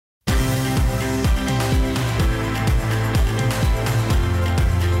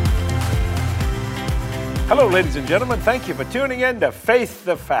Hello, ladies and gentlemen. Thank you for tuning in to Faith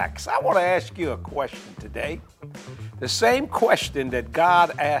the Facts. I want to ask you a question today. The same question that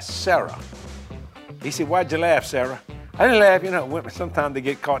God asked Sarah. He said, "Why'd you laugh, Sarah?" I didn't laugh. You know, women, sometimes they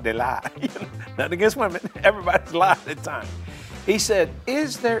get caught, they lie. Nothing against women. Everybody's lying at times. He said,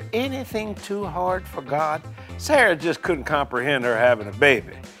 "Is there anything too hard for God?" Sarah just couldn't comprehend her having a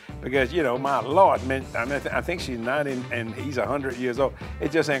baby. Because, you know, my Lord, I think she's 90 and he's 100 years old.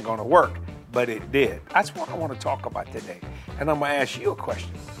 It just ain't going to work. But it did. That's what I want to talk about today. And I'm going to ask you a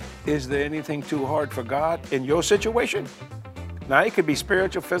question. Is there anything too hard for God in your situation? Now, it could be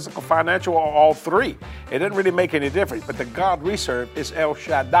spiritual, physical, financial, or all three. It doesn't really make any difference. But the God we serve is El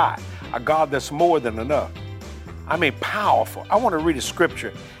Shaddai, a God that's more than enough. I mean, powerful. I want to read a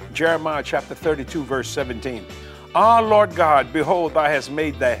scripture, Jeremiah chapter 32, verse 17. "Ah, Lord God, behold, thou hast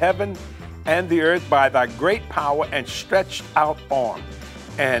made the heaven and the earth by thy great power and stretched out arm,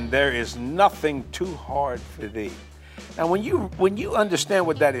 and there is nothing too hard for thee." Now, when you understand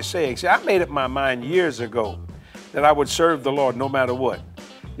what that is saying, see, I made up my mind years ago that I would serve the Lord no matter what.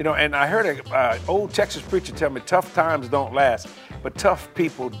 You know, and I heard an old Texas preacher tell me, tough times don't last, but tough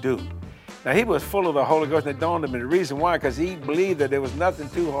people do. Now, he was full of the Holy Ghost, and it dawned on me the reason why, because he believed that there was nothing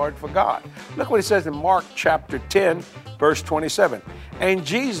too hard for God. Look what it says in Mark chapter 10, verse 27. "And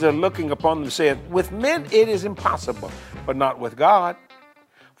Jesus, looking upon them, said, With men it is impossible, but not with God.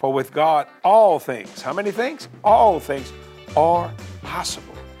 For with God all things," how many things? All things are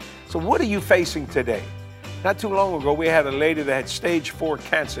possible. So what are you facing today? Not too long ago, we had a lady that had stage 4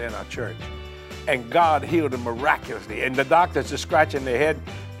 cancer in our church. And God healed her miraculously. And the doctors just scratching their head,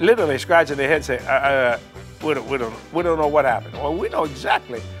 literally scratching their head, saying, we don't know what happened. Well, we know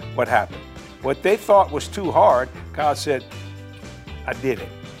exactly what happened. What they thought was too hard, God said, "I did it."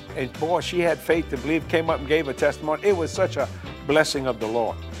 And boy, she had faith to believe, came up and gave a testimony. It was such a blessing of the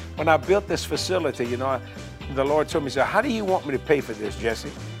Lord. When I built this facility, you know, the Lord told me, he said, "How do you want me to pay for this,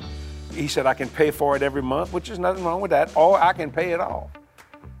 Jesse?" He said, "I can pay for it every month," which is nothing wrong with that, or I can pay it off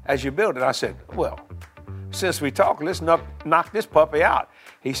as you build it. I said, "Well, since we talk, let's knock this puppy out."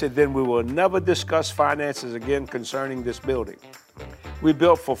 He said, "Then we will never discuss finances again concerning this building." We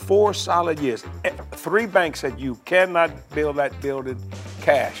built for 4 solid years. 3 banks said you cannot build that building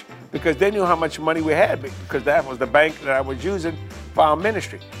cash because they knew how much money we had because that was the bank that I was using for our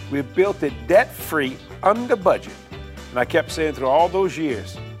ministry. We built it debt-free, under budget. And I kept saying through all those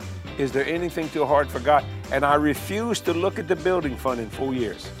years, is there anything too hard for God? And I refused to look at the building fund in 4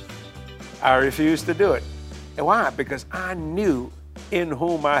 years. I refused to do it. And why? Because I knew in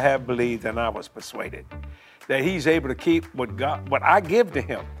whom I have believed, and I was persuaded that he's able to keep what I give to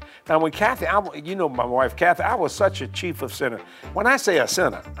him. Now, when Kathy, you know my wife, Kathy, I was such a chief of sinner. When I say a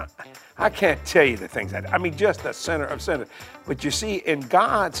sinner, I can't tell you the things I mean, just a sinner of sinners. But you see, in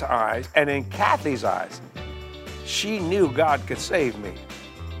God's eyes and in Kathy's eyes, she knew God could save me.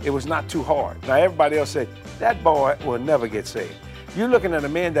 It was not too hard. Now, everybody else said, that boy will never get saved. You're looking at a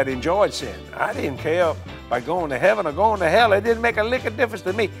man that enjoyed sin. I didn't care by going to heaven or going to hell. It didn't make a lick of difference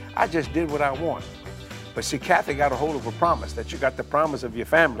to me. I just did what I wanted. But see, Kathy got a hold of a promise, that you got the promise of your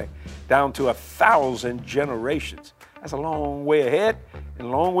family down to 1,000 generations. That's a long way ahead and a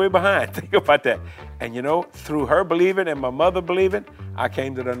long way behind. Think about that. And you know, through her believing and my mother believing, I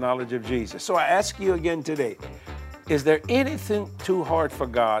came to the knowledge of Jesus. So I ask you again today, is there anything too hard for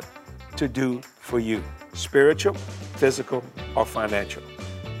God to do for you? Spiritual, physical, or financial?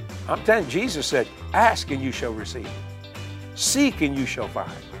 I'm telling you, Jesus said, ask and you shall receive. Seek and you shall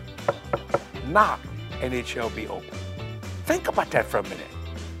find. Knock and it shall be open. Think about that for a minute.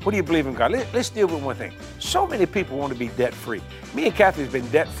 What do you believe in God? Let's deal with one thing. So many people want to be debt-free. Me and Kathy have been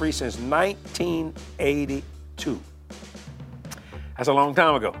debt-free since 1982. That's a long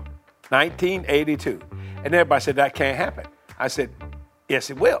time ago. 1982. And everybody said, that can't happen. I said,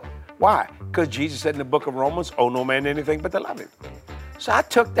 yes, it will. Why? Because Jesus said in the book of Romans, owe no man anything but to love him. So I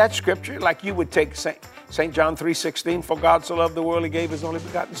took that scripture like you would take St. John 3:16, for God so loved the world, he gave his only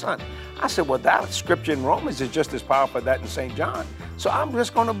begotten son. I said, well, that scripture in Romans is just as powerful as that in St. John. So I'm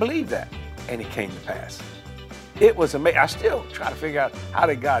just going to believe that. And it came to pass. It was amazing. I still try to figure out, how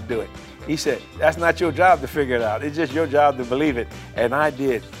did God do it? He said, that's not your job to figure it out. It's just your job to believe it. And I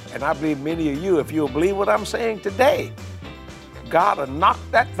did. And I believe many of you, if you'll believe what I'm saying today, God will knock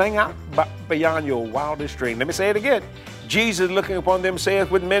that thing out beyond your wildest dream. Let me say it again. Jesus looking upon them saith,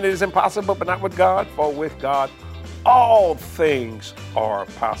 with men it is impossible, but not with God. For with God, all things are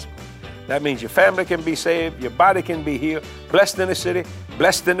possible. That means your family can be saved, your body can be healed, blessed in the city,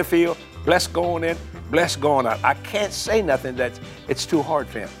 blessed in the field, blessed going in, blessed going out. I can't say nothing it's too hard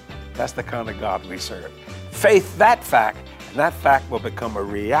for him. That's the kind of God we serve. Faith that fact, and that fact will become a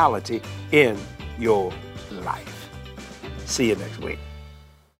reality in your life. See you next week.